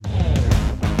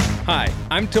Hi,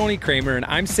 I'm Tony Kramer, and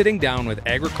I'm sitting down with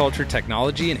agriculture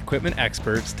technology and equipment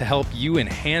experts to help you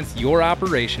enhance your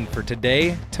operation for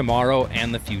today, tomorrow,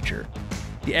 and the future.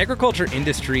 The agriculture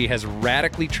industry has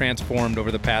radically transformed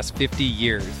over the past 50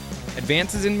 years.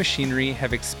 Advances in machinery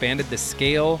have expanded the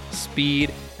scale,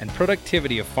 speed, and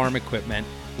productivity of farm equipment,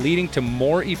 leading to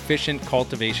more efficient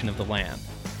cultivation of the land.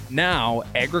 Now,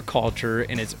 agriculture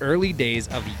in its early days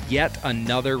of yet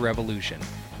another revolution.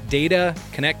 Data,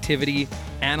 connectivity,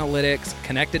 analytics,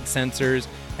 connected sensors,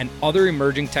 and other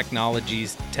emerging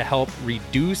technologies to help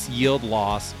reduce yield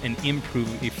loss and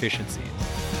improve efficiencies.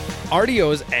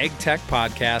 RDO's Ag Tech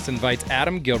podcast invites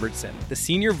Adam Gilbertson, the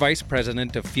Senior Vice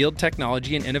President of Field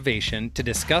Technology and Innovation, to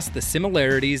discuss the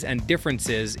similarities and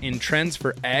differences in trends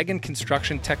for ag and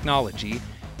construction technology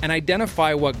and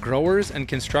identify what growers and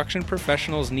construction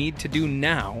professionals need to do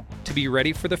now to be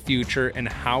ready for the future and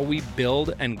how we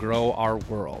build and grow our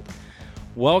world.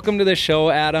 Welcome to the show,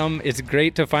 Adam. It's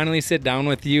great to finally sit down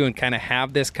with you and kind of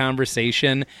have this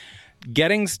conversation.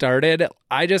 Getting started,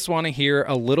 I just want to hear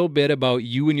a little bit about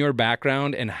you and your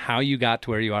background and how you got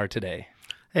to where you are today.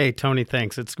 Hey, Tony,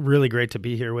 thanks. It's really great to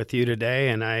be here with you today,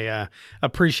 and I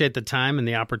appreciate the time and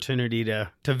the opportunity to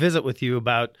visit with you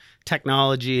about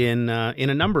technology in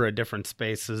a number of different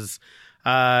spaces.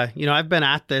 I've been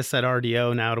at this at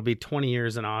RDO now. It'll be 20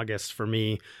 years in August for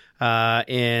me,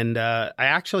 and I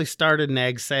actually started in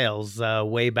ag sales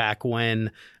way back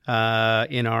when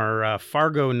in our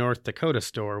Fargo, North Dakota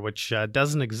store, which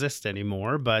doesn't exist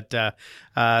anymore. But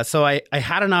so I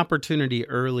had an opportunity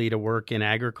early to work in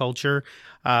agriculture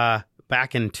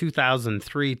back in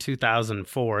 2003,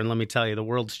 2004. And let me tell you, the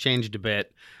world's changed a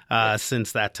bit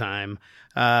since that time.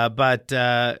 But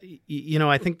I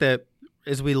think that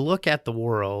as we look at the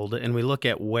world and we look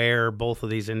at where both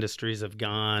of these industries have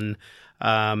gone,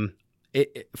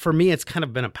 for me, it's kind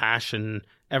of been a passion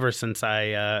ever since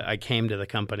I came to the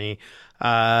company.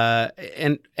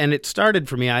 And it started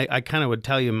for me, I kind of would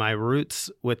tell you my roots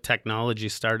with technology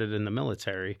started in the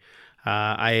military.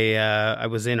 I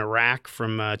was in Iraq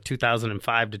from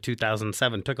 2005 to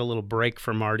 2007, took a little break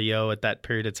from RDO at that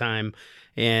period of time.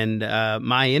 And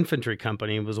my infantry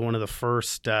company was one of the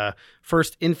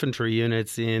first infantry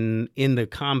units in the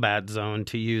combat zone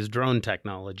to use drone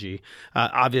technology.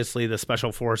 Obviously, the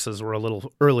special forces were a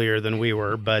little earlier than we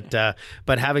were, but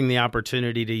having the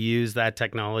opportunity to use that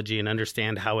technology and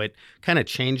understand how it kind of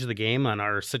changed the game on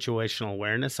our situational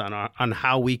awareness, on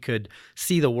how we could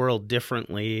see the world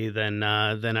differently than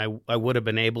I would have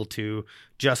been able to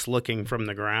just looking from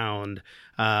the ground,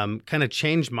 kind of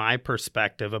changed my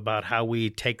perspective about how we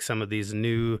take some of these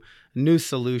new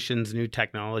solutions, new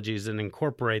technologies, and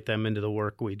incorporate them into the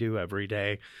work we do every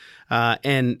day.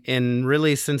 And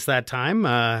really, since that time,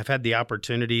 I've had the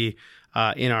opportunity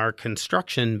in our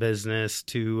construction business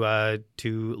to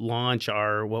launch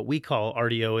our what we call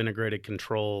RDO Integrated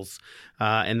Controls,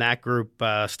 and that group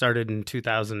started in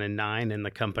 2009 in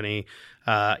the company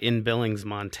in Billings,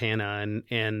 Montana,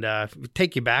 and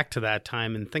take you back to that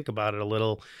time and think about it a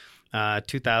little.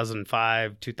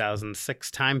 2005,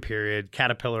 2006 time period,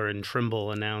 Caterpillar and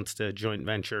Trimble announced a joint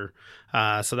venture.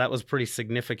 So that was pretty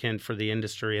significant for the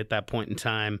industry at that point in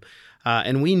time.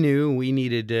 And we knew we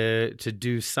needed to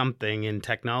do something in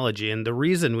technology. And the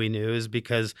reason we knew is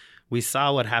because we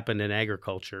saw what happened in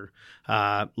agriculture.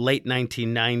 Late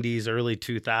 1990s, early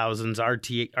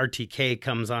 2000s, RTK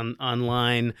comes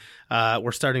online.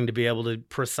 We're starting to be able to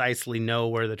precisely know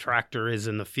where the tractor is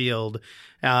in the field.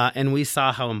 And we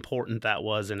saw how important that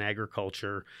was in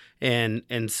agriculture.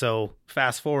 And so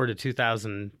fast forward to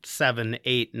 2007,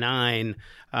 8, 9,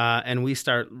 and we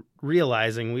start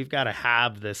realizing we've got to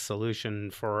have this solution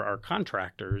for our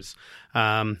contractors.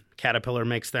 Caterpillar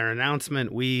makes their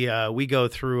announcement. We go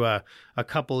through a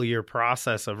couple-year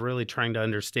process of really trying to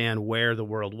understand where the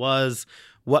world was,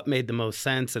 what made the most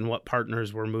sense, and what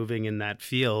partners were moving in that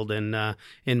field. And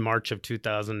in March of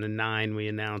 2009, we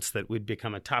announced that we'd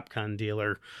become a TopCon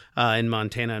dealer in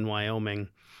Montana and Wyoming.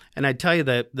 And I tell you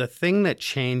that the thing that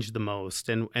changed the most,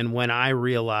 and when I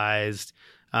realized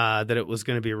that it was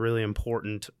going to be really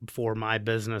important for my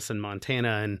business in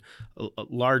Montana, and a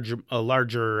larger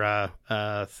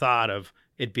thought of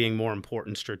it being more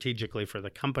important strategically for the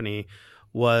company,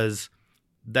 was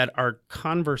that our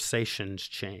conversations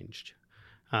changed.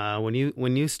 When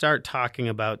you start talking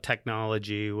about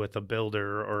technology with a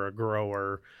builder or a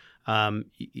grower,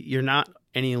 you're not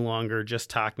any longer just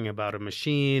talking about a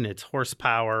machine, its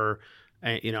horsepower,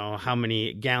 how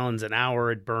many gallons an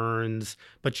hour it burns,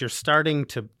 but you're starting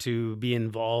to be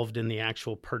involved in the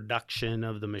actual production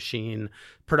of the machine,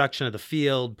 production of the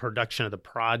field, production of the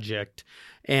project.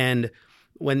 And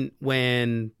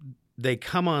when they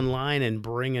come online and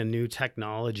bring a new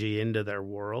technology into their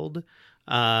world,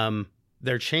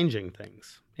 they're changing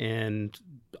things. And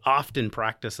often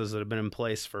practices that have been in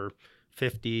place for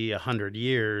 50, 100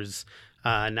 years,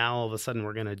 now all of a sudden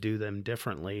we're going to do them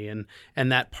differently. And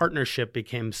that partnership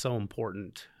became so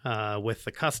important with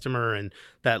the customer, and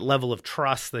that level of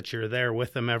trust that you're there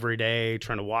with them every day,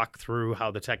 trying to walk through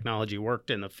how the technology worked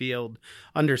in the field,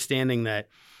 understanding that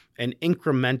an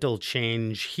incremental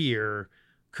change here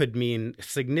could mean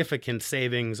significant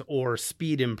savings or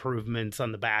speed improvements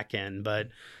on the back end. But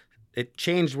it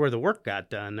changed where the work got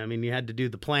done. I mean, you had to do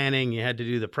the planning, you had to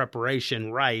do the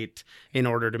preparation right in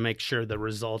order to make sure the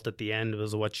result at the end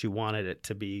was what you wanted it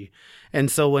to be. And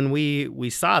so when we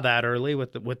saw that early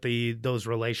with those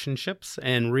relationships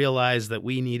and realized that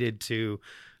we needed to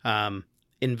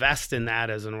invest in that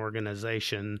as an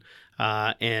organization,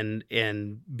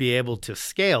 and be able to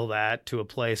scale that to a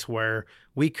place where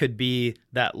we could be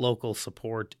that local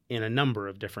support in a number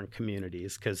of different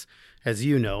communities. Because as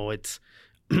you know, it's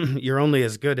you're only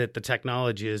as good at the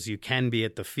technology as you can be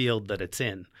at the field that it's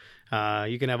in.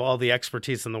 You can have all the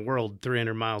expertise in the world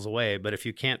 300 miles away, but if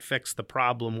you can't fix the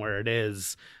problem where it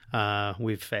is,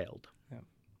 we've failed.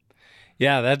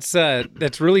 Yeah,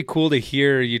 that's really cool to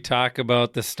hear you talk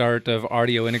about the start of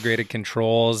audio integrated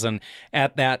controls. And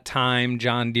at that time,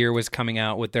 John Deere was coming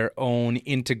out with their own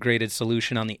integrated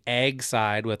solution on the ag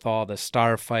side with all the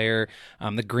Starfire,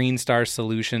 the Green Star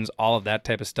solutions, all of that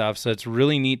type of stuff. So it's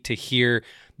really neat to hear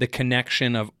the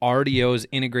connection of RDO's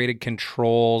integrated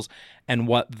controls and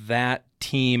what that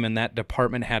team and that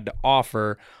department had to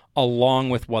offer, along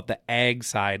with what the ag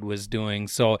side was doing.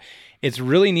 So it's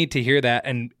really neat to hear that.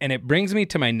 And it brings me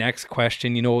to my next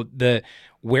question,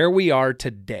 where we are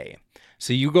today.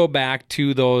 So you go back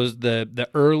to the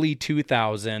early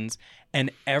 2000s,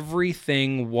 and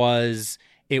everything was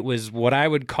what I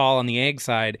would call on the ag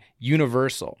side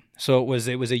universal. So it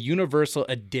was a universal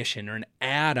addition or an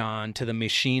add-on to the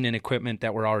machine and equipment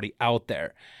that were already out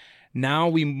there. Now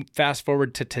we fast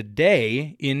forward to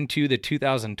today into the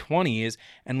 2020s,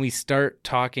 and we start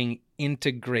talking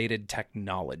integrated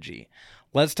technology.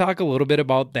 Let's talk a little bit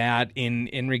about that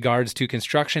in regards to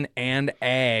construction and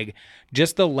ag,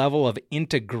 just the level of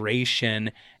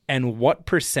integration and what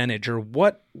percentage or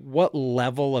what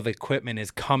level of equipment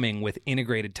is coming with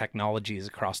integrated technologies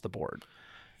across the board.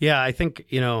 Yeah, I think,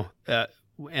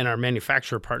 and our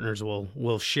manufacturer partners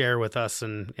will share with us,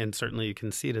 and certainly you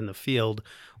can see it in the field,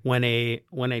 when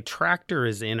a tractor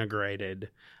is integrated,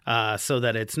 so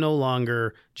that it's no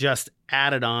longer just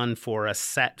added on for a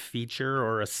set feature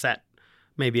or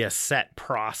maybe a set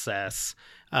process,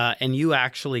 and you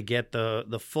actually get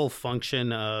the full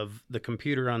function of the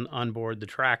computer on board the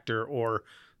tractor, or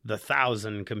the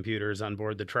 1,000 computers on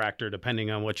board the tractor,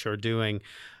 depending on what you're doing,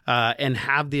 and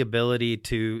have the ability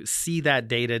to see that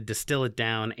data, distill it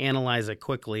down, analyze it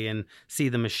quickly, and see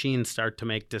the machine start to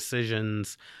make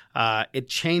decisions. It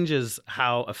changes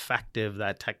how effective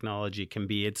that technology can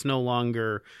be. It's no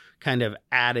longer kind of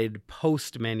added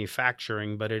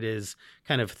post-manufacturing, but it is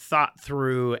kind of thought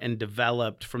through and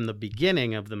developed from the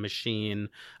beginning of the machine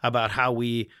about how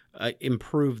we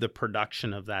improve the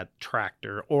production of that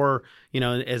tractor, or,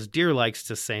 as Deere likes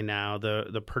to say now,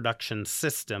 the production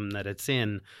system that it's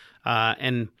in.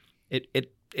 And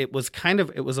it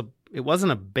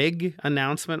wasn't a big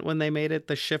announcement when they made it,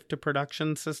 the shift to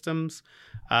production systems,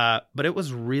 but it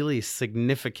was really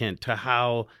significant to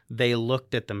how they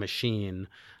looked at the machine.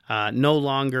 No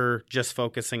longer just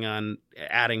focusing on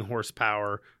adding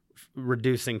horsepower,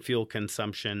 reducing fuel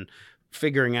consumption,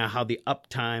 figuring out how the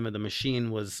uptime of the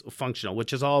machine was functional,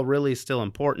 which is all really still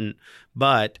important.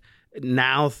 But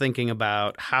now thinking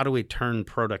about how do we turn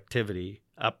productivity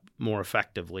up more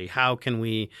effectively? How can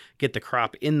we get the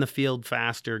crop in the field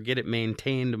faster, get it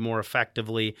maintained more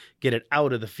effectively, get it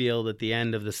out of the field at the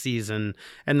end of the season?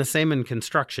 And the same in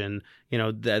construction,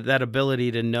 that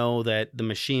ability to know that the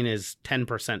machine is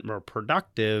 10% more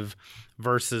productive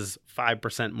versus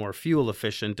 5% more fuel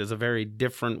efficient is a very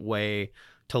different way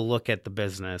to look at the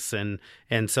business. And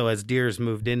so as Deere's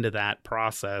moved into that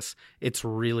process, it's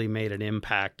really made an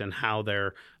impact on how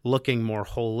they're looking more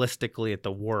holistically at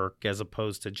the work as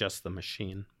opposed to just the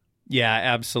machine. Yeah,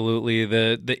 absolutely.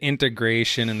 The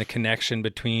integration and the connection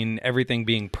between everything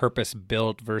being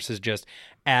purpose-built versus just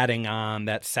adding on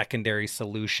that secondary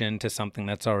solution to something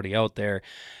that's already out there.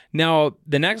 Now,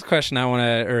 the next question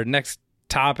next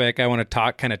topic I want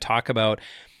to talk about,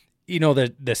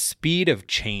 the speed of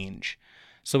change.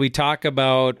 So we talk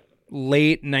about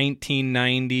late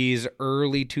 1990s,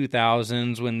 early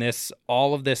 2000s, when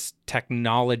all of this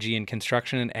technology in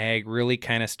construction and ag really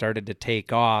kind of started to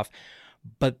take off.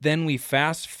 But then we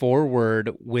fast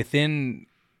forward within,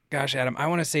 gosh, Adam, I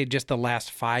want to say just the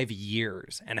last 5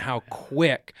 years and how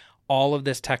quick all of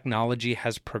this technology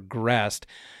has progressed.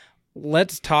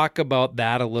 Let's talk about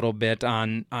that a little bit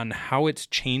on how it's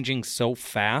changing so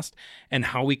fast and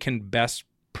how we can best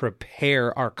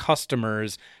prepare our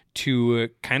customers to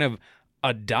kind of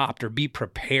adopt or be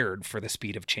prepared for the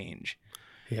speed of change.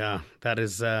 Yeah, that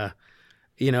is,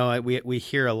 we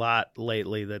hear a lot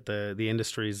lately that the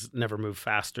industry's never moved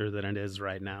faster than it is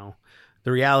right now.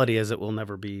 The reality is it will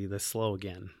never be this slow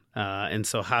again. And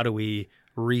so how do we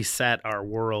reset our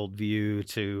worldview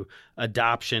to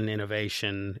adoption,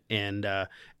 innovation, and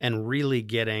really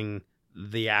getting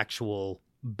the actual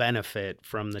benefit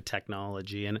from the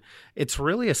technology? And it's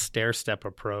really a stair-step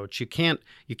approach. You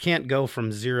can't go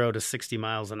from 0 to 60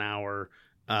 miles an hour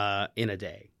in a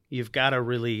day. You've got to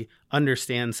really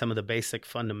understand some of the basic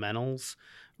fundamentals,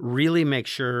 really make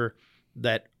sure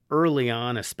that early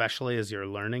on, especially as you're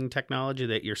learning technology,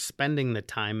 that you're spending the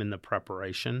time in the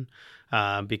preparation,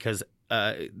 because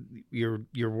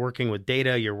you're working with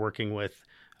data, you're working with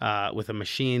a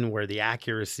machine where the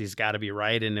accuracy's got to be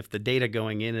right. And if the data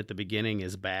going in at the beginning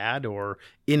is bad or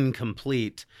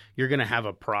incomplete, you're going to have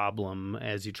a problem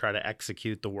as you try to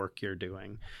execute the work you're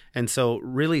doing. And so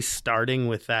really starting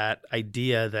with that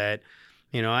idea that,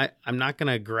 I'm not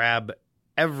going to grab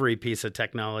every piece of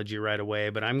technology right away,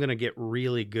 but I'm going to get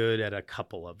really good at a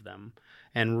couple of them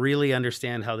and really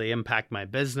understand how they impact my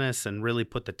business and really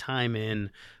put the time in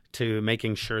to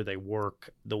making sure they work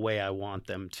the way I want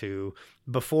them to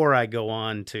before I go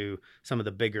on to some of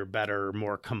the bigger, better,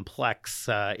 more complex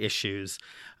issues.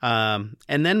 And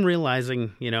then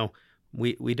realizing,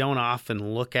 we don't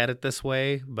often look at it this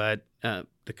way, but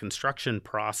the construction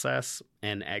process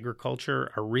and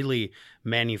agriculture are really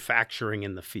manufacturing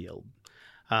in the field.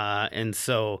 And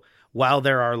so while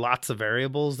there are lots of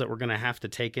variables that we're going to have to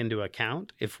take into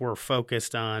account, if we're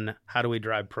focused on how do we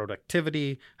drive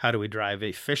productivity, how do we drive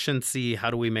efficiency,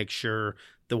 how do we make sure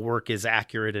the work is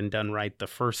accurate and done right the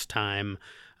first time,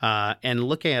 and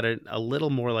look at it a little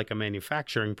more like a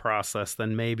manufacturing process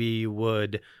than maybe you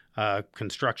would a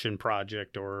construction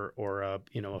project or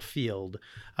a field,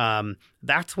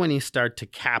 that's when you start to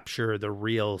capture the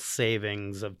real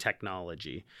savings of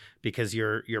technology, because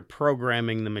you're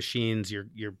programming the machines,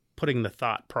 you're putting the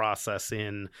thought process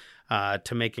in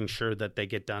to making sure that they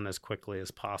get done as quickly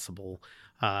as possible,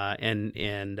 and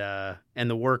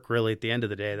the work really at the end of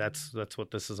the day, that's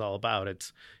what this is all about.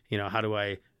 It's how do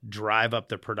I drive up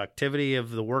the productivity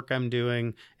of the work I'm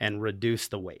doing and reduce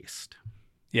the waste.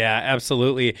 Yeah,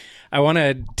 absolutely. I want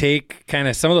to take kind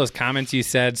of some of those comments you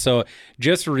said. So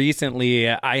just recently,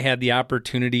 I had the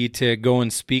opportunity to go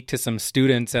and speak to some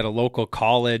students at a local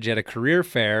college at a career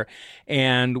fair.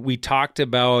 And we talked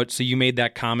about, so you made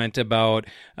that comment about,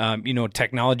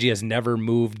 technology has never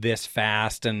moved this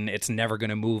fast and it's never going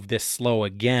to move this slow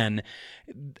again.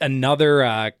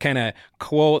 Another kind of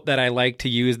quote that I like to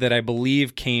use that I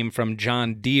believe came from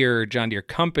John Deere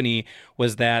Company,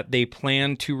 was that they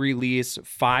plan to release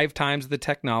 5 times the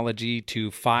technology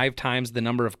to 5 times the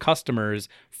number of customers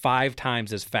 5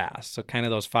 times as fast. So kind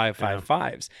of those 5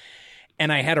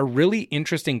 And I had a really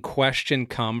interesting question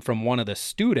come from one of the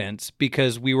students,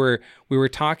 because we were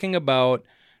talking about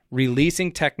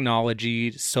releasing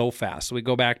technology so fast. So we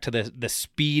go back to the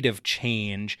speed of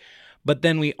change. But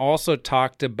then we also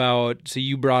talked about, so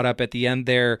you brought up at the end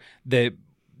there,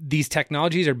 these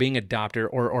technologies are being adopted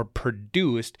or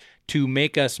produced to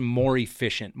make us more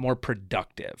efficient, more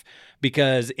productive,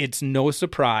 because it's no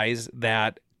surprise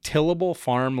that tillable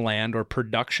farmland or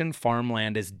production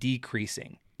farmland is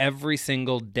decreasing every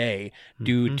single day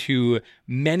due to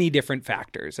many different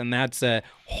factors. And that's a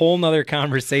whole nother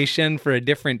conversation for a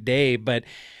different day. But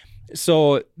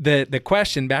so the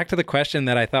question, back to the question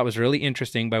that I thought was really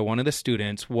interesting by one of the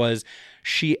students, was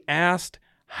she asked,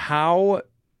 how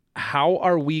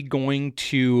are we going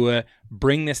to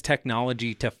bring this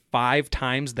technology to 5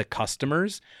 times the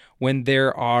customers when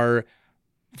there are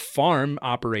farm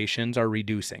operations are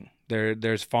reducing?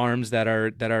 There's farms that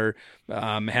are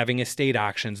having estate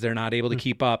auctions. They're not able to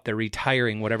keep up. They're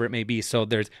retiring, whatever it may be. So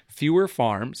there's fewer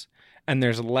farms and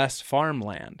there's less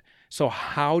farmland. So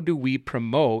how do we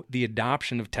promote the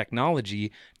adoption of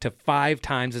technology to 5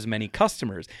 times as many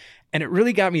customers? And it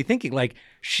really got me thinking, like,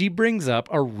 she brings up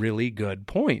a really good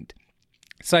point.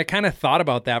 So I kind of thought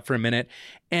about that for a minute.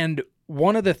 And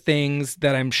one of the things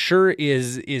that I'm sure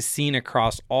is seen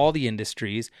across all the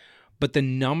industries, but the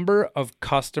number of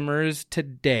customers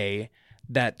today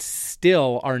that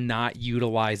still are not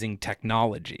utilizing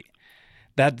technology.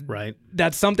 Right.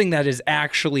 That's something that is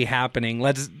actually happening.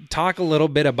 Let's talk a little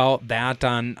bit about that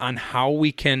on how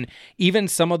we can, even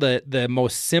some of the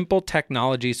most simple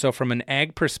technology. So from an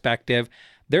ag perspective,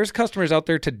 there's customers out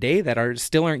there today that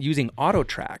still aren't using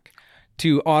AutoTrack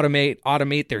to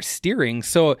automate their steering.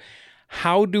 So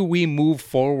how do we move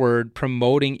forward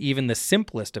promoting even the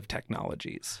simplest of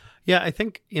technologies? Yeah, I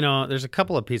think, there's a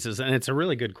couple of pieces, and it's a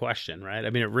really good question, right?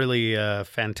 I mean, it really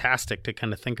fantastic to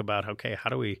kind of think about, okay, how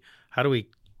do we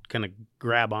kind of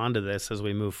grab onto this as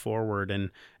we move forward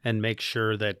and make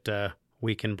sure that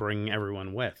we can bring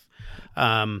everyone with.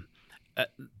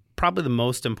 Probably the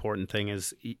most important thing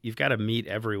is you've got to meet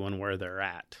everyone where they're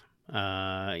at,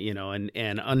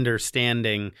 and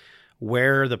understanding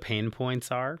where the pain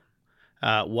points are.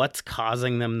 What's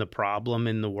causing them the problem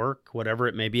in the work, whatever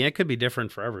it may be. It could be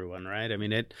different for everyone, right? I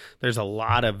mean, there's a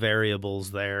lot of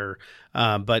variables there.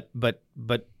 But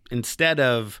instead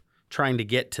of trying to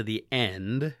get to the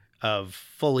end of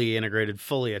fully integrated,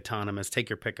 fully autonomous, take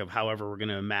your pick of however we're going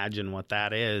to imagine what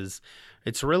that is,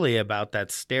 it's really about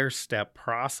that stair-step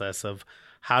process of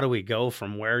how do we go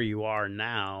from where you are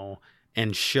now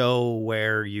and show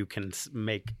where you can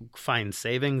find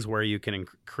savings, where you can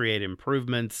create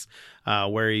improvements,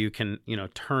 where you can,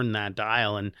 turn that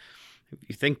dial. And if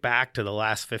you think back to the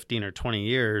last 15 or 20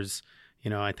 years,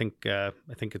 I think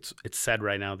it's said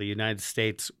right now the United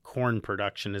States corn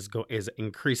production is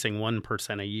increasing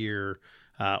 1% a year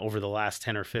over the last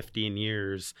 10 or 15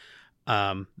 years.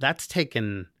 That's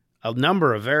taken a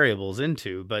number of variables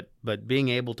into, but being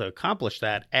able to accomplish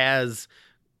that as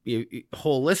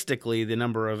holistically, the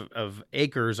number of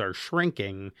acres are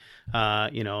shrinking,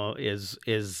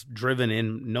 is driven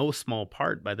in no small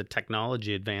part by the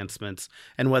technology advancements,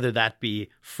 and whether that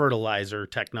be fertilizer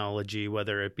technology,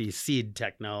 whether it be seed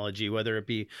technology, whether it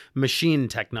be machine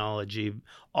technology,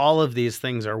 all of these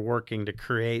things are working to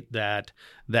create that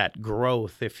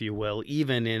growth, if you will,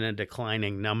 even in a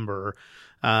declining number,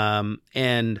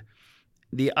 and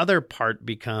the other part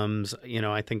becomes,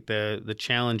 I think the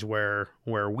challenge where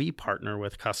we partner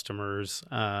with customers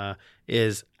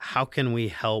is how can we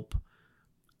help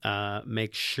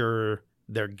make sure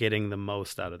they're getting the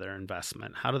most out of their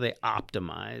investment? How do they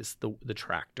optimize the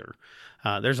tractor?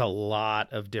 There's a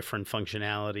lot of different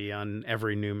functionality on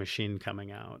every new machine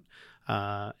coming out.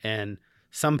 And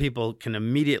some people can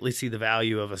immediately see the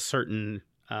value of a certain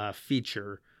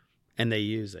feature and they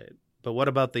use it. But what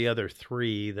about the other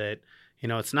three that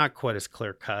it's not quite as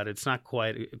clear cut. It's not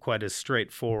quite as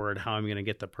straightforward how I'm going to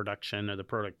get the production or the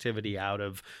productivity out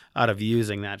of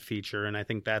using that feature. And I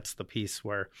think that's the piece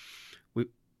where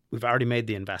we've already made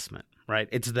the investment, right?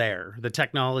 It's there. The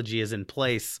technology is in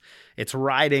place. It's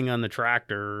riding on the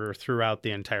tractor throughout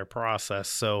the entire process.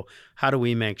 So how do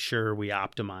we make sure we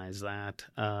optimize that?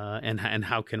 And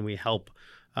how can we help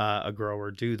a grower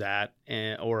do that,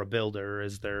 or a builder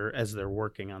as they're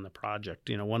working on the project?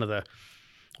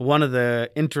 One of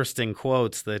the interesting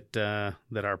quotes that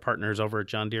our partners over at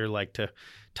John Deere like to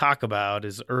talk about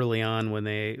is early on when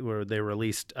they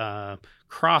released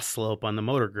cross slope on the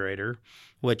motor grader,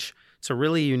 which it's a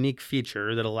really unique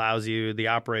feature that allows the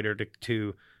operator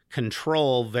to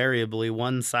control variably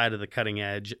one side of the cutting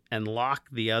edge and lock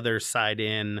the other side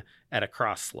in at a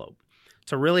cross slope.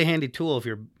 It's a really handy tool if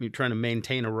you're trying to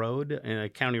maintain a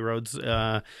road. County roads, put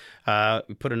a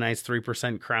nice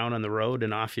 3% crown on the road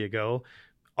and off you go.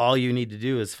 All you need to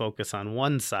do is focus on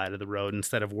one side of the road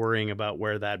instead of worrying about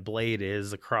where that blade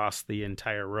is across the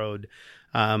entire road.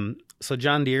 So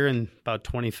John Deere in about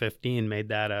 2015 made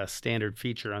that a standard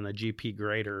feature on the GP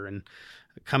grader. And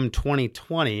come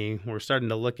 2020, we're starting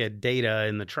to look at data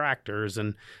in the tractors,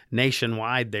 and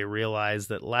nationwide they realized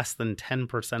that less than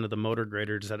 10% of the motor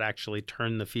graders had actually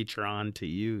turned the feature on to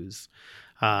use.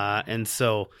 And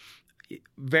so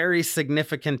very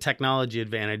significant technology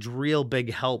advantage, real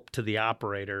big help to the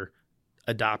operator.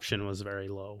 Adoption was very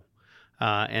low.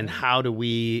 And how do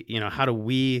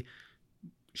we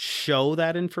show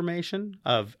that information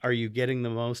of, are you getting the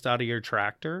most out of your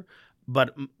tractor?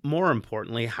 But more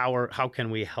importantly, how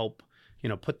can we help,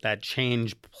 put that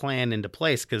change plan into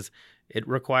place? Because it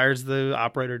requires the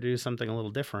operator to do something a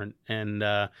little different. And,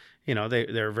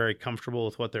 they're very comfortable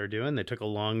with what they're doing. They took a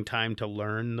long time to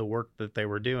learn the work that they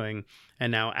were doing.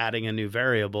 And now adding a new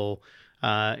variable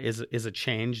is a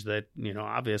change that,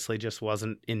 obviously just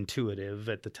wasn't intuitive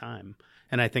at the time.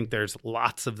 And I think there's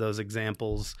lots of those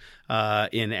examples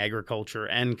in agriculture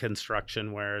and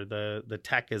construction where the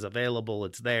tech is available,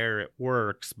 it's there, it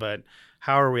works, but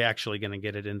how are we actually going to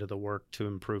get it into the work to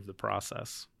improve the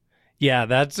process? Yeah,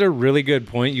 that's a really good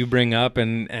point you bring up,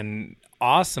 and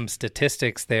awesome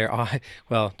statistics there.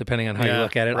 Well, depending on how you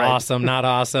look at it, right. Awesome, not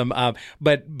awesome,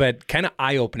 but kind of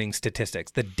eye-opening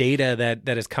statistics. The data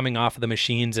that is coming off of the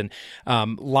machines, and a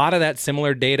lot of that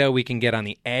similar data we can get on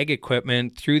the ag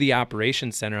equipment through the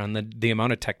operations center on the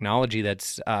amount of technology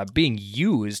that's being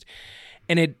used.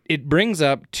 And it brings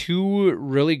up two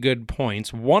really good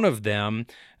points. One of them,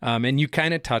 and you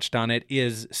kind of touched on it,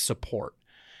 is support.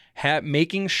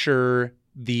 Making sure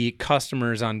the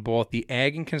customers on both the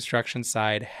ag and construction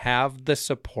side have the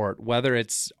support, whether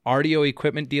it's RDO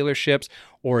equipment dealerships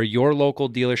or your local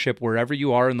dealership, wherever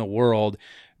you are in the world,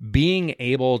 being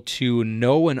able to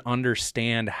know and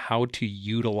understand how to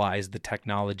utilize the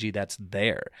technology that's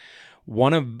there.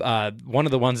 One of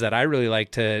the ones that I really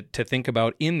like to think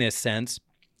about in this sense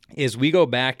is we go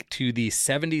back to the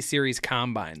 70 series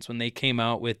combines when they came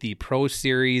out with the Pro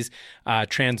Series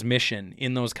transmission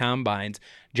in those combines.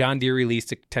 John Deere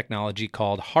released a technology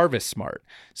called Harvest Smart.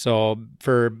 So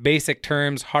for basic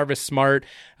terms, Harvest Smart,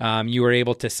 you were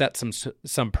able to set some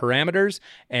parameters,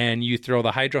 and you throw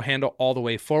the hydro handle all the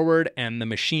way forward, and the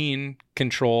machine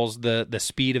controls the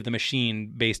speed of the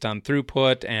machine based on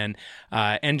throughput and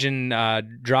engine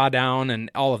drawdown and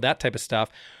all of that type of stuff.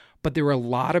 But there were a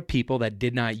lot of people that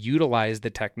did not utilize the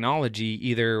technology.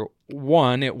 Either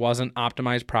one, it wasn't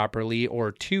optimized properly,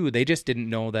 or two, they just didn't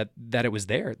know that it was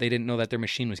there. They didn't know that their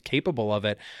machine was capable of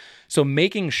it. So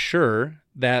making sure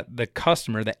that the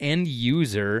customer, the end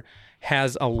user,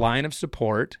 has a line of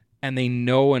support and they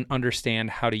know and understand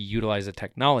how to utilize the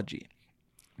technology.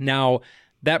 Now,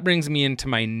 that brings me into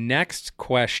my next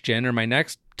question, or my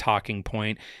next talking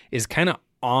point, is kind of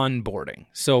onboarding.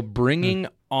 So bringing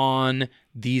on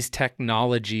these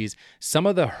technologies, some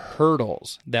of the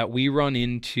hurdles that we run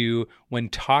into when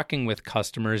talking with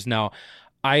customers. Now,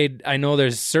 I know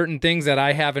there's certain things that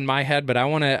I have in my head, but I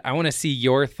want to see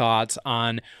your thoughts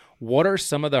on what are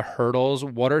some of the hurdles,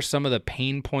 what are some of the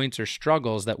pain points or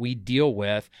struggles that we deal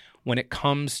with when it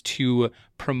comes to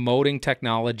promoting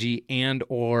technology and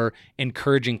or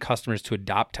encouraging customers to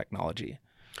adopt technology.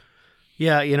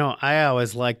 Yeah, I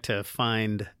always like to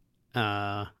find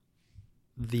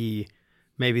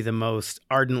maybe the most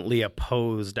ardently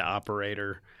opposed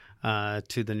operator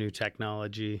to the new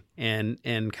technology,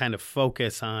 and kind of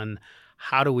focus on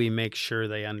how do we make sure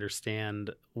they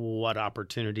understand what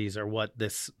opportunities or what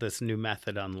this new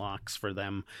method unlocks for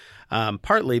them.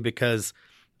 Partly because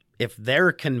if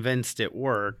they're convinced it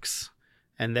works,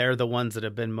 and they're the ones that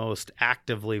have been most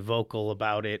actively vocal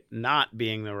about it not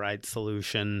being the right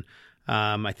solution,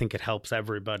 I think it helps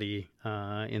everybody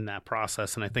in that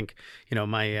process. And I think,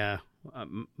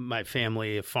 my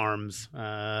family farms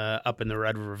up in the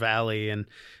Red River Valley, and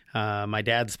my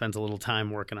dad spends a little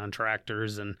time working on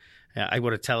tractors. And I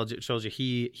would have told you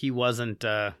he wasn't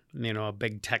a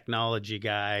big technology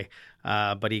guy,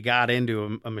 but he got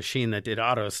into a machine that did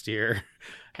auto steer,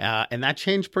 and that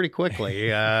changed pretty quickly.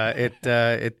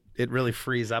 It really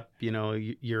frees up,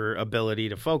 your ability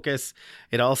to focus.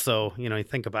 It also, you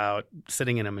think about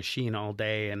sitting in a machine all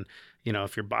day, and,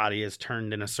 if your body is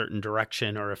turned in a certain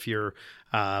direction, or if you're,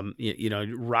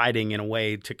 riding in a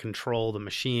way to control the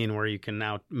machine where you can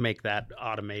now make that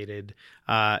automated,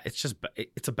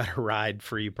 it's a better ride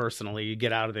for you personally. You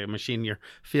get out of the machine, you're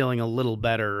feeling a little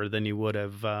better than you would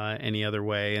have any other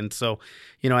way. And so,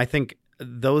 I think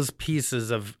those pieces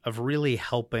of really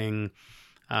helping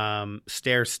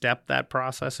stair-step that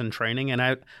process and training. And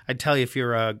I'd tell you, if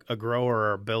you're a grower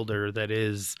or a builder that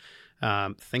is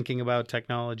thinking about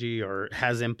technology or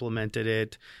has implemented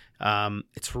it,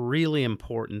 it's really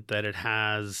important that it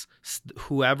has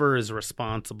whoever is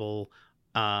responsible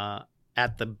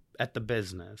at the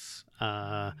business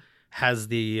has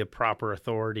the proper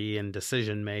authority and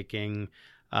decision making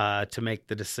to make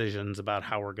the decisions about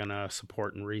how we're going to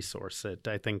support and resource it.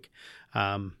 I think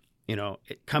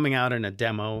coming out in a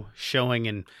demo, showing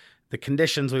in the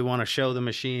conditions we want to show the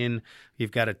machine,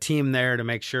 you've got a team there to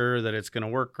make sure that it's going to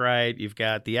work right. You've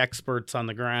got the experts on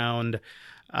the ground,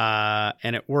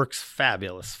 and it works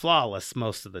fabulous, flawless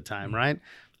most of the time, right?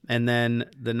 And then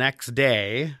the next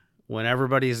day, when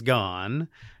everybody's gone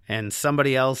and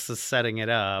somebody else is setting it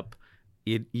up,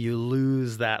 you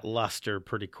lose that luster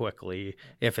pretty quickly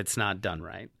if it's not done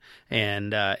right.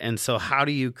 And so how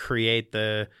do you create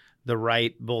the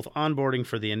right both onboarding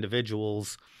for the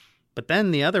individuals, but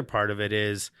then the other part of it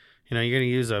is, you're going to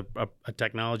use a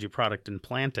technology product in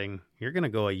planting, you're going to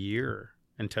go a year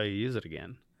until you use it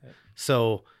again. Right.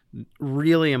 So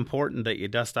really important that you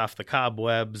dust off the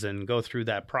cobwebs and go through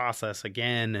that process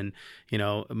again. And,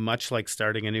 much like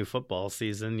starting a new football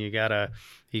season, you gotta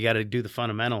do the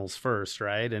fundamentals first,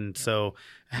 right? And so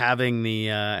having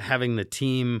the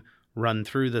team run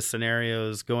through the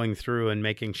scenarios, going through and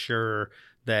making sure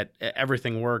that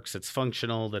everything works, it's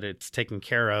functional, that it's taken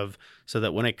care of, so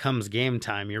that when it comes game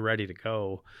time, you're ready to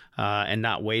go, and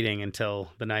not waiting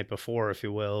until the night before, if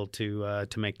you will, to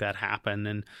make that happen.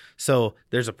 And so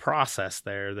there's a process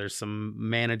there. There's some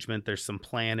management, there's some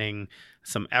planning,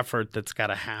 some effort that's got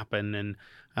to happen.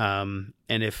 And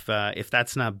if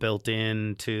that's not built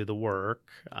into the work,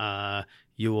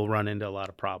 you will run into a lot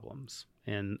of problems.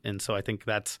 And so I think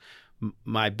that's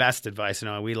my best advice.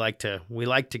 We like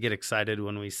to get excited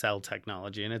when we sell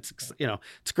technology, and it's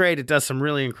great. It does some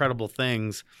really incredible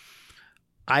things.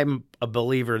 I'm a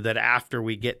believer that after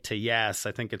we get to yes,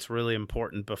 I think it's really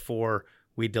important before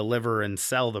we deliver and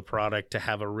sell the product to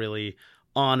have a really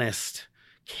honest,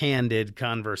 candid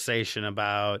conversation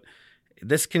about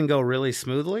this can go really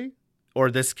smoothly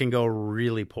or this can go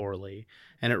really poorly.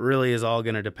 And it really is all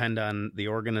going to depend on the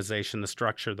organization, the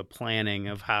structure, the planning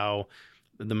of how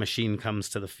the machine comes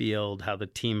to the field, how the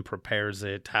team prepares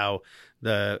it, how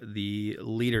the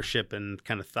leadership and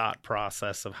kind of thought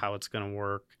process of how it's going to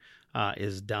work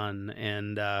is done.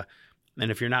 And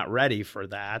if you're not ready for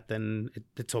that, then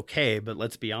it's okay. But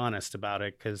let's be honest about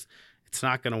it, because it's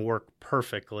not going to work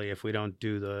perfectly if we don't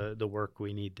do the work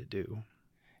we need to do.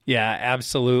 Yeah,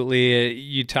 absolutely.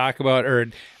 You talk about,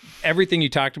 or everything you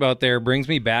talked about there brings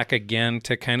me back again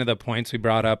to kind of the points we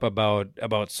brought up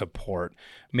about support,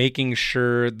 making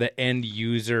sure the end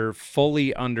user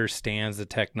fully understands the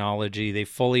technology. They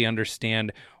fully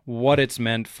understand what it's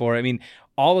meant for. I mean,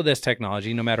 all of this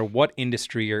technology, no matter what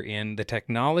industry you're in, the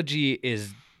technology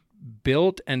is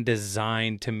built and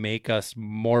designed to make us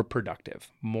more productive,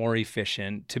 more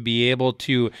efficient, to be able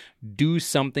to do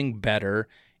something better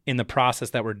in the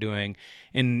process that we're doing.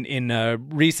 In a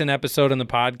recent episode on the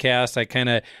podcast, I kind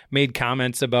of made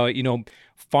comments about,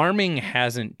 farming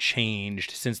hasn't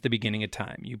changed since the beginning of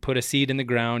time. You put a seed in the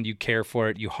ground, you care for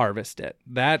it, you harvest it.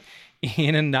 That,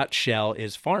 in a nutshell,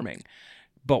 is farming.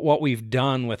 But what we've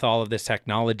done with all of this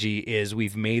technology is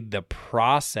we've made the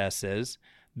processes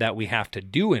that we have to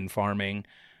do in farming,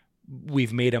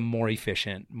 we've made them more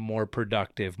efficient, more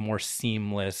productive, more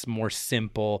seamless, more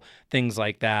simple, things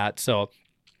like that. So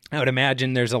I would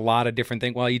imagine there's a lot of different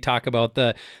things. Well, you talk about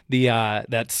the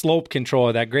that slope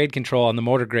control, that grade control on the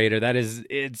motor grader.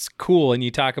 It's cool. And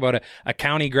you talk about a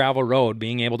county gravel road,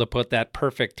 being able to put that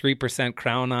perfect 3%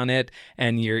 crown on it,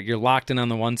 and you're locked in on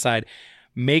the one side.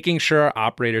 Making sure our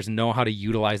operators know how to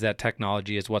utilize that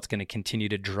technology is what's going to continue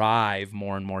to drive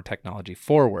more and more technology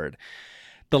forward.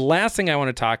 The last thing I want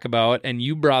to talk about, and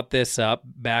you brought this up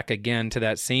back again to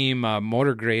that same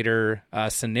motor grader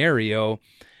scenario,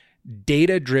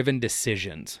 data-driven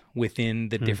decisions within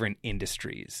the different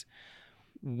industries.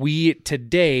 We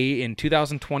today in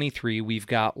 2023, we've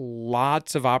got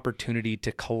lots of opportunity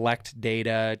to collect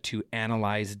data, to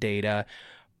analyze data,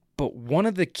 but one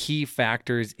of the key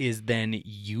factors is then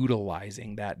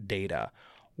utilizing that data.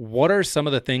 What are some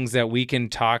of the things that we can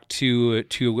talk to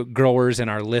growers and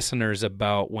our listeners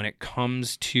about when it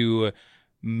comes to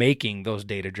making those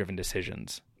data-driven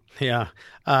decisions? Yeah.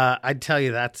 I'd tell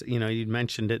you that's, you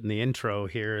mentioned it in the intro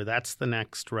here. That's the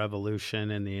next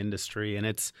revolution in the industry. And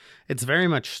it's very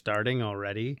much starting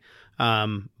already.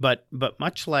 But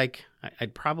much like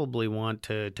I'd probably want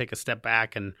to take a step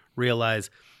back and realize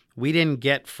we didn't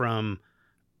get from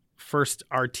first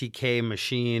RTK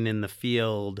machine in the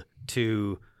field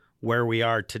to where we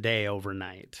are today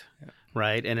overnight. Yeah.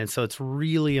 Right. And so it's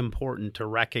really important to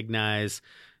recognize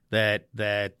that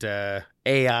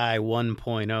AI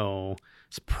 1.0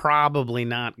 is probably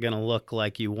not going to look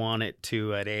like you want it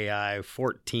to at AI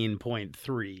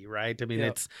 14.3, right? I mean,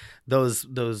 It's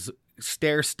those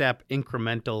stair-step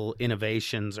incremental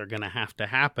innovations are going to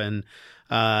happen,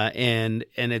 and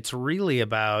it's really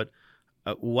about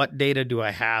what data do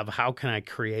I have? How can I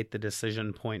create the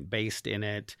decision point based in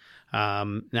it?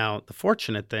 Now, the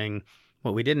fortunate thing,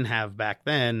 what we didn't have back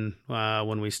then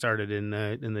when we started in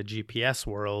the GPS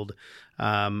world,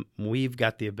 we've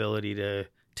got the ability to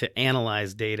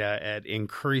analyze data at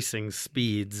increasing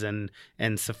speeds and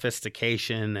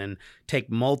sophistication, and take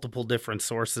multiple different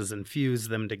sources and fuse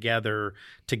them together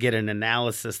to get an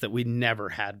analysis that we never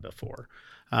had before.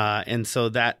 And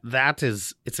so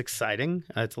it's exciting.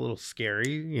 It's a little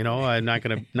scary, I'm not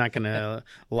gonna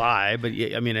lie, but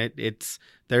I mean,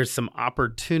 there's some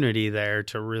opportunity there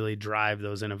to really drive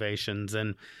those innovations,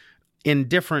 and in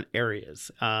different areas.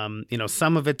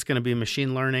 Some of it's going to be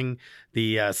machine learning.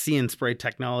 The See and Spray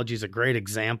technology is a great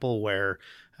example where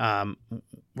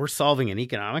we're solving an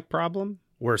economic problem,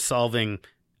 we're solving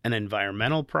an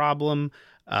environmental problem,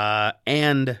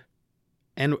 and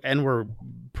and we're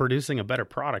producing a better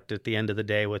product at the end of the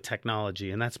day with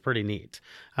technology, and that's pretty neat.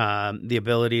 The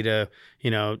ability to,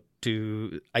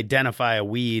 to identify a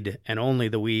weed and only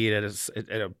the weed at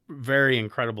a very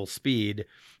incredible speed,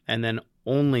 and then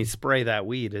only spray that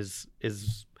weed is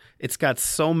it's got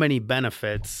so many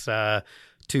benefits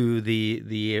to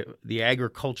the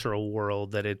agricultural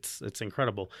world that it's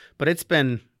incredible. But it's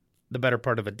been the better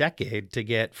part of a decade to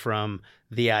get from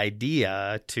the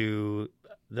idea to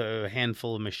the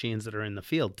handful of machines that are in the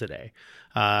field today.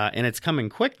 And it's coming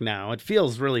quick now. It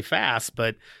feels really fast,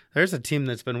 but there's a team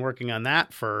that's been working on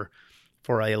that for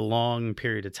a long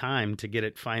period of time to get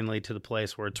it finally to the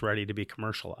place where it's ready to be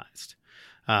commercialized.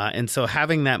 And so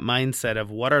having that mindset of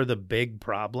what are the big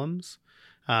problems,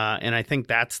 and I think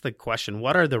that's the question,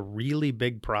 what are the really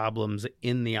big problems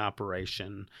in the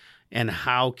operation, and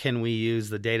how can we use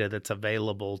the data that's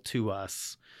available to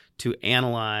us to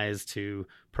analyze, to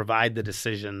provide the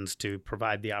decisions, to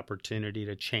provide the opportunity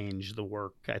to change the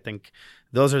work. I think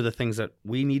those are the things that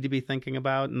we need to be thinking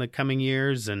about in the coming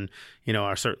years, and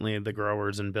are certainly the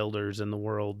growers and builders in the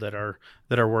world that are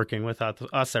working with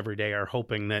us every day are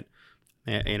hoping that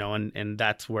and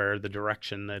that's where the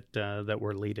direction that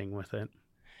we're leading with it.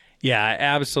 Yeah,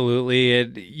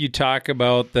 absolutely. You talk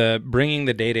about the bringing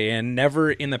the data in,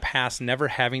 never in the past, never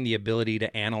having the ability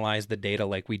to analyze the data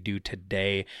like we do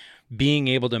today, being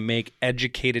able to make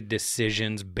educated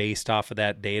decisions based off of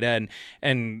that data.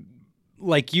 And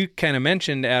like you kind of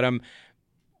mentioned, Adam,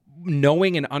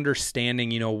 knowing and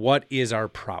understanding, what is our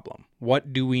problem?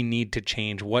 What do we need to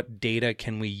change? What data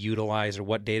can we utilize, or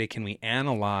what data can we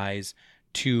analyze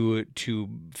to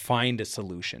find a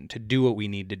solution, to do what we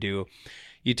need to do?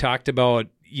 You talked about,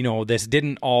 this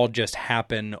didn't all just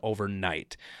happen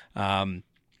overnight.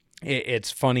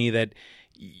 It's funny that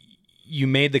you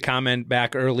made the comment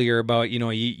back earlier about,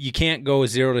 you can't go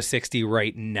 0 to 60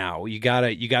 right now. You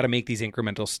gotta make these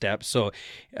incremental steps. So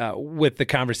with the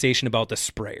conversation about the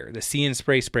sprayer, the See &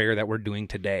 Spray sprayer that we're doing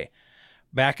today,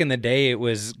 back in the day, it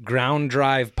was ground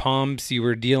drive pumps. You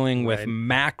were dealing with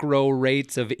macro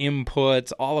rates of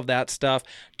inputs, all of that stuff,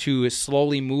 to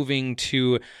slowly moving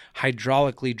to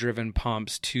hydraulically driven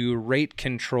pumps, to rate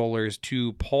controllers,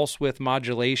 to pulse width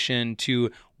modulation,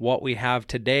 to what we have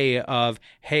today of,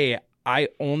 hey, I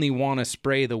only want to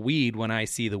spray the weed when I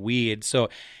see the weed. So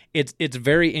it's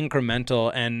very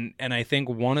incremental, and I think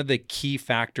one of the key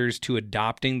factors to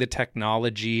adopting the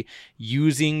technology,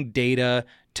 using data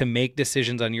to make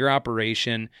decisions on your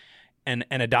operation, and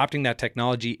adopting that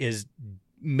technology is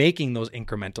making those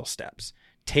incremental steps,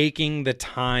 taking the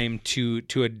time to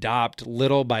adopt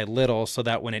little by little, so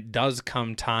that when it does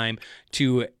come time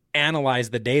to analyze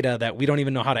the data that we don't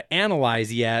even know how to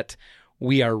analyze yet,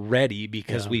 we are ready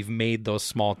because we've made those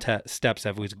small steps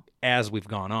as we've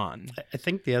gone on. I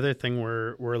think the other thing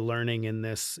we're learning in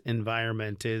this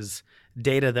environment is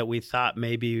data that we thought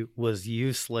maybe was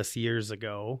useless years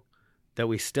ago that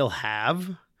we still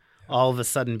have, all of a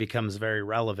sudden becomes very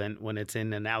relevant when it's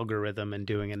in an algorithm and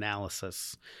doing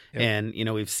analysis. Yep. And,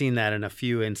 we've seen that in a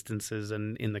few instances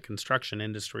in the construction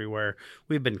industry where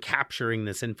we've been capturing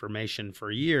this information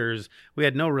for years. We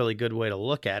had no really good way to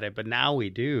look at it, but now we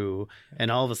do.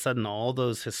 And all of a sudden, all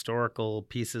those historical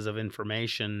pieces of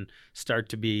information start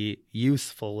to be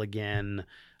useful again,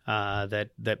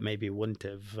 that maybe wouldn't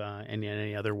have in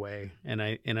any other way. And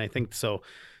I think so,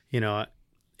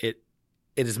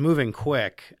 it is moving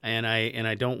quick, and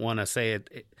I don't want to say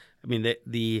it. I mean,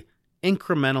 the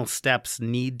incremental steps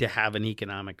need to have an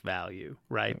economic value,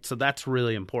 right? So that's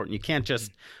really important. You can't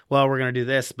just, we're going to do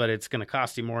this, but it's going to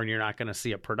cost you more, and you're not going to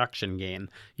see a production gain.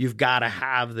 You've got to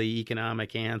have the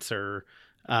economic answer.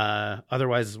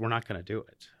 Otherwise, we're not going to do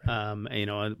it.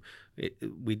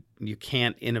 You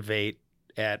can't innovate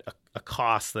at a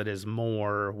cost that is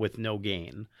more with no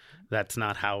gain. That's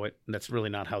really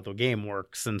not how the game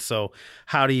works. And so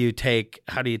how do you take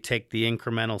the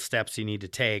incremental steps you need to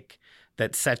take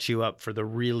that sets you up for the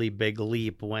really big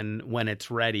leap when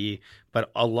it's ready, but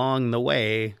along the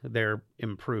way they're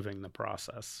improving the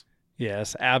process?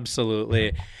 Yes,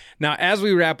 absolutely. Now, as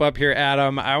we wrap up here,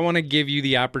 Adam, I want to give you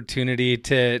the opportunity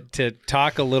to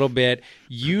talk a little bit.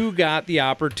 You got the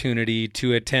opportunity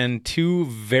to attend two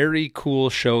very cool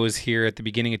shows here at the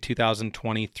beginning of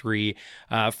 2023.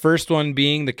 First one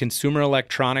being the Consumer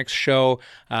Electronics Show.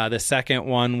 The second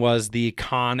one was the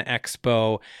Con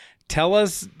Expo.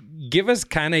 Give us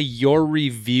kind of your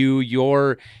review,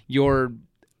 your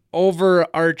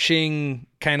overarching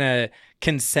kind of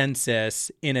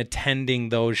consensus in attending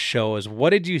those shows.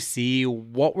 What did you see?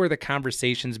 What were the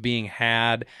conversations being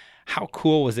had? How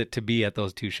cool was it to be at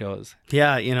those two shows?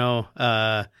 Yeah,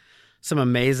 some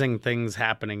amazing things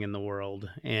happening in the world.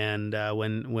 And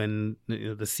when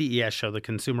the CES show, the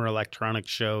Consumer Electronics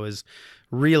Show, is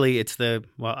really,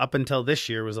 up until this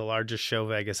year, was the largest show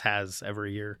Vegas has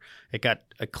every year. It got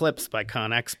eclipsed by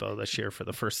ConExpo this year for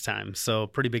the first time, so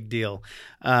pretty big deal.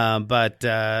 But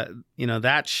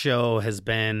that show has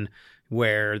been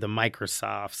where the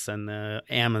Microsofts and the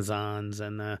Amazons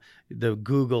and the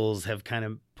Googles have kind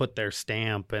of put their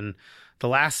stamp. And the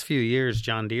last few years,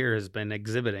 John Deere has been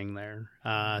exhibiting there.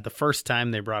 The first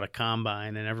time they brought a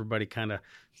combine, and everybody kind of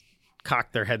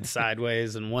cocked their head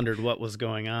sideways and wondered what was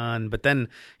going on. But then,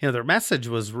 their message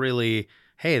was really,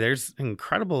 hey, there's an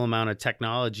incredible amount of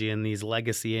technology in these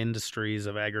legacy industries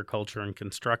of agriculture and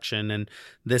construction, and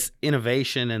this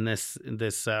innovation and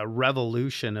this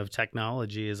revolution of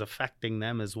technology is affecting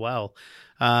them as well.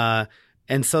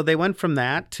 And so they went from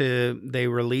that to, they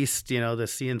released, the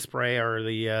See and Spray, or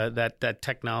the that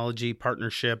technology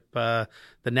partnership the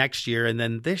next year, and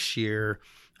then this year,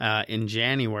 in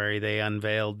January, they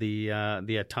unveiled the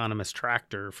autonomous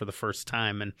tractor for the first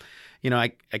time. And,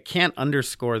 I can't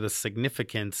underscore the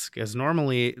significance, because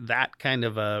normally that kind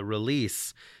of a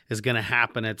release is going to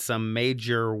happen at some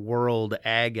major world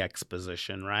ag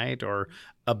exposition, right? Or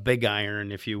a big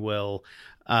iron, if you will.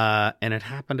 And it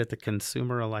happened at the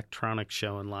Consumer Electronics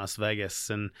Show in Las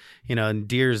Vegas. And, and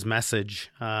Deere's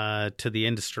message to the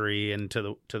industry and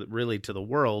to the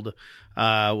world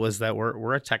was that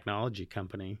we're a technology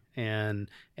company, and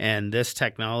this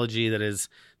technology that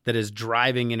is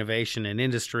driving innovation in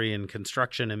industry and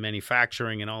construction and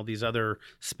manufacturing and all these other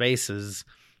spaces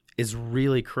is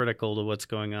really critical to what's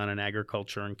going on in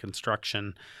agriculture and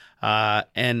construction.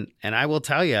 And I will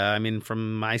tell you,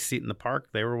 from my seat in the park,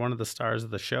 they were one of the stars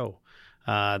of the show.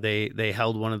 They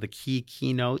held one of the key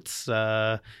keynotes.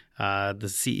 The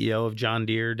CEO of John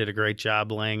Deere did a great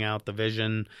job laying out the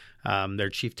vision. Their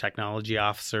chief technology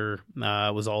officer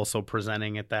was also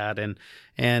presenting at that,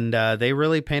 and they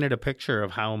really painted a picture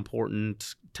of how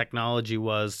important technology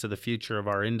was to the future of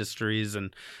our industries,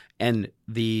 and on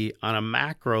a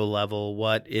macro level,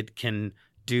 what it can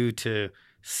do to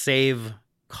save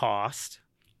cost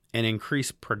and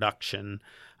increase production,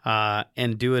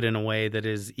 and do it in a way that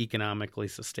is economically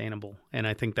sustainable. And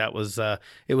I think that was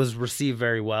it was received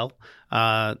very well.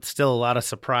 Still a lot of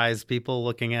surprised people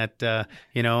looking at a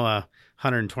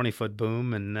 120-foot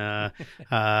boom and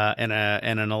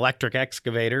an electric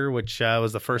excavator, which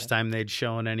was the first time they'd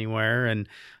shown anywhere. And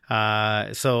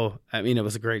so it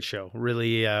was a great show.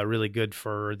 Really, really good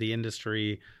for the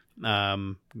industry.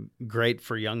 Great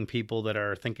for young people that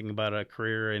are thinking about a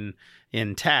career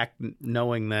in tech,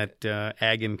 knowing that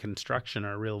ag and construction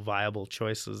are real viable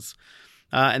choices.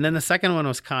 And then the second one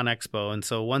was ConExpo. And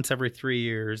so once every 3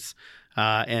 years,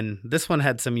 and this one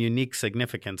had some unique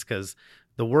significance because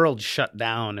the world shut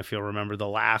down, if you'll remember, the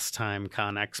last time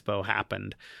ConExpo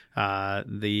happened.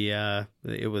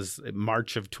 It was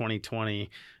March of 2020,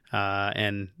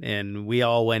 and we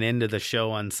all went into the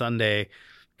show on Sunday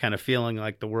kind of feeling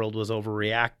like the world was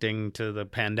overreacting to the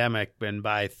pandemic. And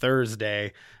by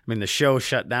Thursday, the show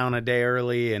shut down a day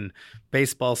early, and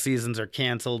baseball seasons are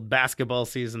canceled, basketball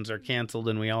seasons are canceled,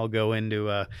 and we all go into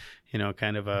a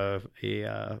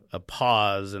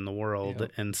pause in the world.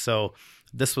 Yep. And so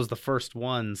this was the first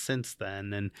one since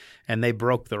then, and they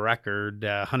broke the record.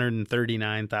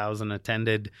 139,000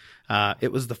 attended.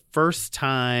 It was the first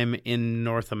time in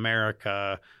North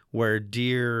America where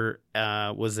Deere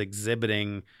was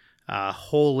exhibiting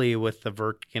wholly with the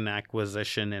Wirtgen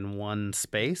acquisition in one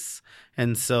space.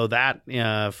 And so that,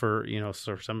 for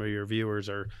some of your viewers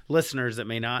or listeners that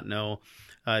may not know,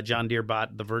 John Deere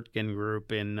bought the Wirtgen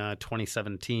Group in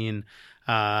 2017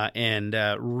 and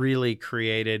really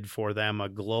created for them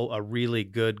a really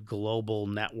good global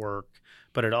network.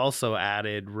 But it also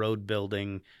added road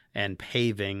building and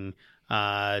paving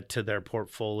to their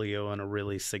portfolio in a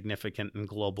really significant and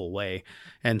global way.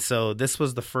 And so this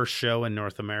was the first show in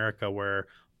North America where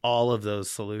all of those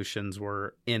solutions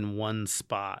were in one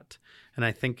spot. And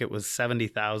I think it was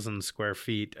 70,000 square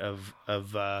feet of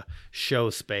show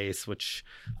space, which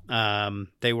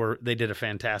they did a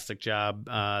fantastic job.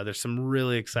 There's some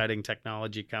really exciting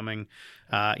technology coming,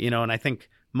 and I think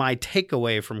my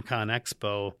takeaway from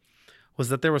ConExpo was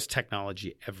that there was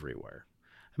technology everywhere.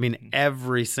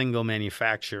 Every single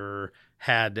manufacturer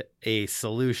had a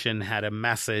solution, had a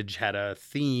message, had a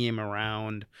theme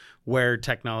around where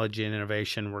technology and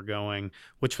innovation were going,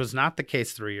 which was not the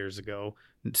case 3 years ago,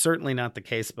 certainly not the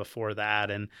case before that.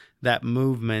 And that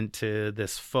movement to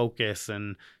this focus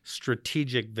and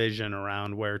strategic vision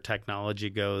around where technology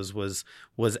goes was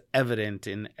evident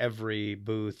in every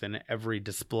booth and every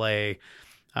display.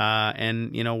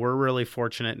 And, we're really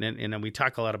fortunate, and we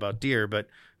talk a lot about deer, but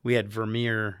we had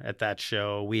Vermeer at that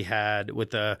show. We had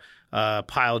with a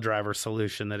pile driver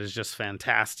solution that is just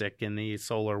fantastic in the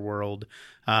solar world.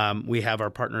 We have our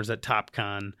partners at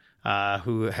TopCon,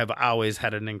 who have always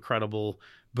had an incredible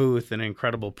booth, an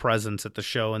incredible presence at the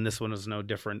show, and this one is no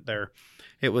different.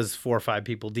 It was 4 or 5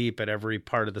 people deep at every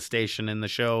part of the station in the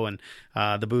show, and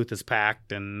the booth is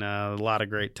packed, and a lot of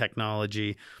great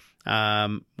technology.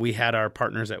 We had our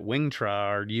partners at Wingtra,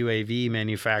 our UAV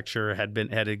manufacturer,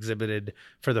 had exhibited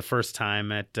for the first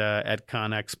time at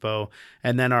ConExpo,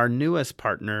 and then our newest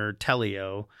partner,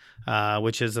 Teleo,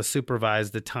 which is a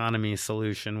supervised autonomy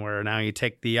solution where now you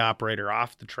take the operator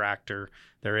off the tractor.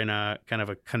 They're in a kind of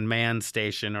a command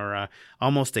station or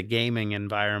almost a gaming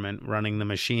environment running the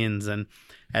machines. And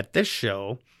at this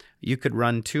show, you could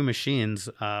run 2 machines.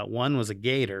 One was a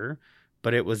Gator,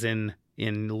 but it was in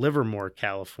Livermore,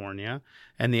 California,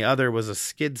 and the other was a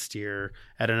skid steer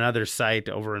at another site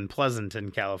over in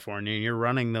Pleasanton, California. And you're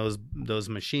running those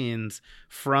machines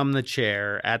from the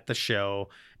chair at the show,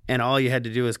 and all you had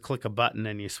to do is click a button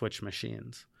and you switch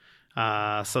machines.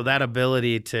 So that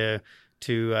ability to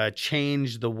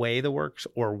change the way the works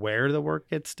or where the work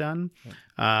gets done.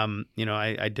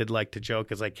 I did like to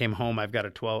joke as I came home, I've got a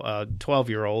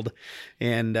 12-year-old,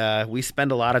 and we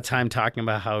spend a lot of time talking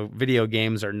about how video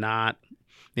games are not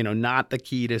the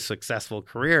key to successful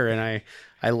career. And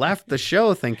I left the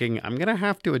show thinking I'm going to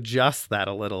have to adjust that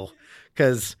a little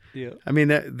because, I mean,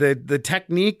 the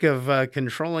technique of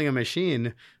controlling a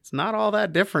machine, it's not all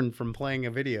that different from playing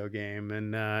a video game.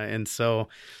 And so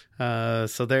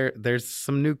there's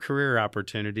some new career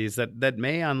opportunities that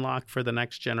may unlock for the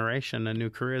next generation a new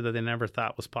career that they never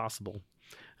thought was possible.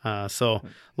 So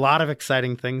a lot of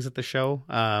exciting things at the show.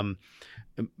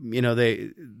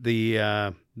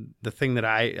 The thing that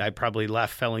I probably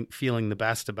left feeling the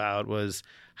best about was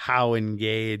how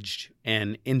engaged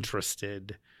and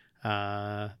interested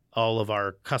all of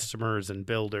our customers and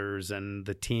builders and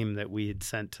the team that we had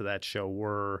sent to that show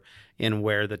were in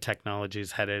where the technology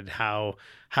is headed. How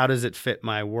does it fit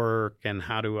my work, and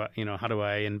how do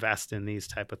I invest in these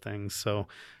type of things? So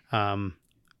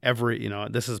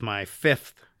this is my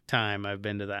 5th time I've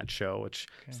been to that show, which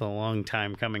is a long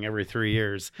time coming, every 3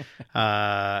 years.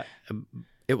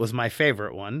 It was my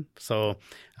favorite one. So,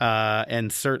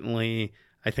 and certainly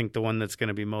I think the one that's going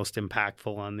to be most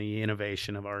impactful on the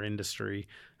innovation of our industry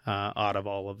out of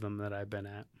all of them that I've been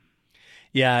at.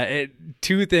 Yeah,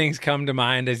 2 things come to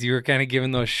mind as you were kind of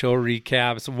giving those show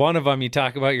recaps. One of them, you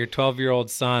talk about your 12-year-old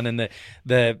son and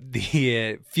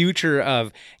the future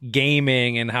of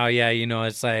gaming and how,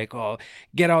 it's like, oh,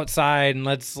 get outside and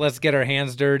let's get our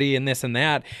hands dirty and this and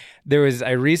that.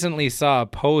 I recently saw a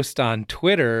post on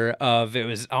Twitter it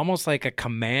was almost like a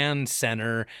command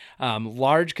center,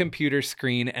 large computer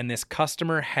screen, and this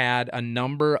customer had a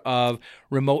number of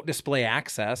remote display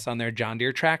access on their John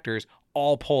Deere tractors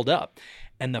all pulled up.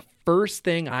 And the first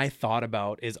thing I thought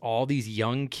about is all these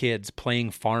young kids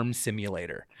playing Farm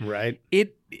Simulator. Right.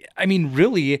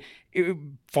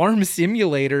 Farm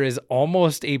Simulator is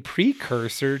almost a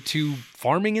precursor to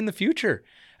farming in the future.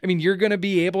 I mean, you're going to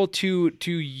be able to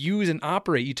use and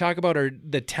operate. You talk about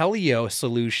the Teleo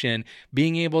solution,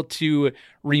 being able to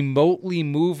remotely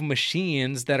move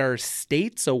machines that are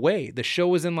states away. The show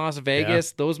was in Las Vegas.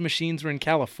 Yeah. Those machines were in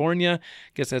California.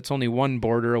 I guess that's only one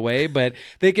border away, but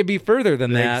they could be further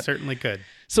than that. They certainly could.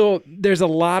 So there's a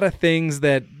lot of things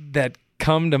that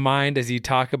come to mind as you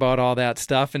talk about all that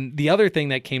stuff. And the other thing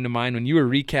that came to mind when you were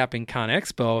recapping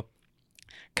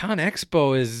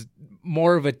ConExpo is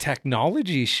more of a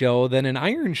technology show than an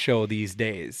iron show these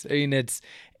days. I mean, it's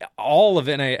all of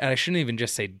it. And I shouldn't even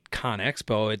just say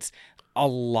ConExpo. It's a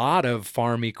lot of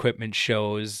farm equipment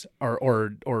shows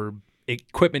or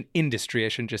equipment industry. I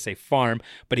shouldn't just say farm,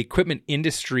 but equipment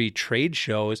industry trade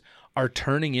shows are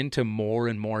turning into more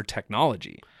and more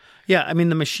technology. Yeah. I mean,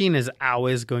 the machine is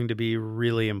always going to be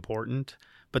really important.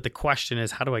 But the question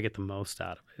is, how do I get the most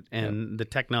out of it? And the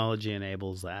technology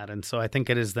enables that. And so I think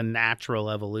it is the natural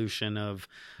evolution of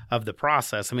the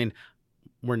process. I mean,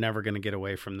 we're never going to get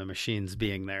away from the machines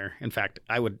being there. In fact,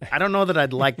 I don't know that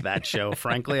I'd like that show.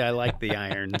 Frankly, I like the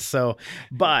iron. So,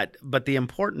 but the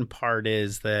important part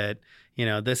is that,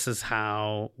 this is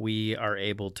how we are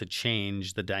able to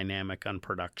change the dynamic on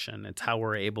production. It's how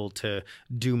we're able to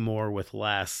do more with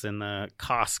less and the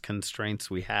cost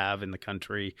constraints we have in the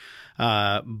country,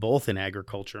 both in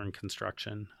agriculture and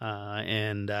construction.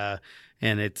 And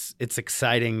it's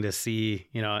exciting to see,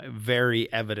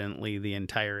 very evidently the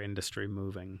entire industry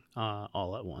moving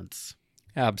all at once.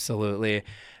 Absolutely.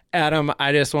 Adam,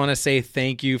 I just want to say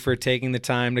thank you for taking the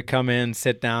time to come in,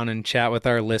 sit down, and chat with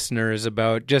our listeners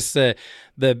about just the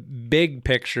big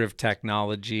picture of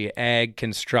technology, ag,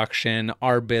 construction,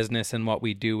 our business, and what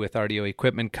we do with RDO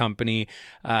Equipment Company.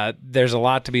 There's a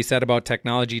lot to be said about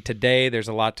technology today. There's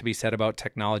a lot to be said about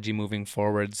technology moving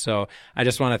forward. So I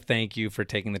just want to thank you for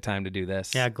taking the time to do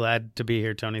this. Yeah, glad to be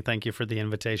here, Tony. Thank you for the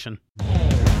invitation.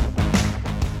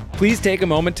 Please take a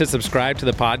moment to subscribe to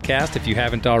the podcast if you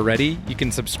haven't already. You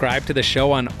can subscribe to the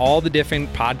show on all the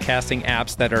different podcasting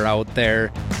apps that are out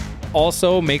there.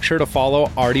 Also, make sure to follow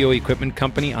RDO Equipment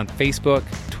Company on Facebook,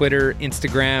 Twitter,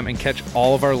 Instagram, and catch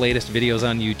all of our latest videos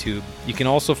on YouTube. You can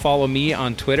also follow me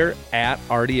on Twitter at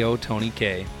RDO Tony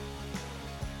K.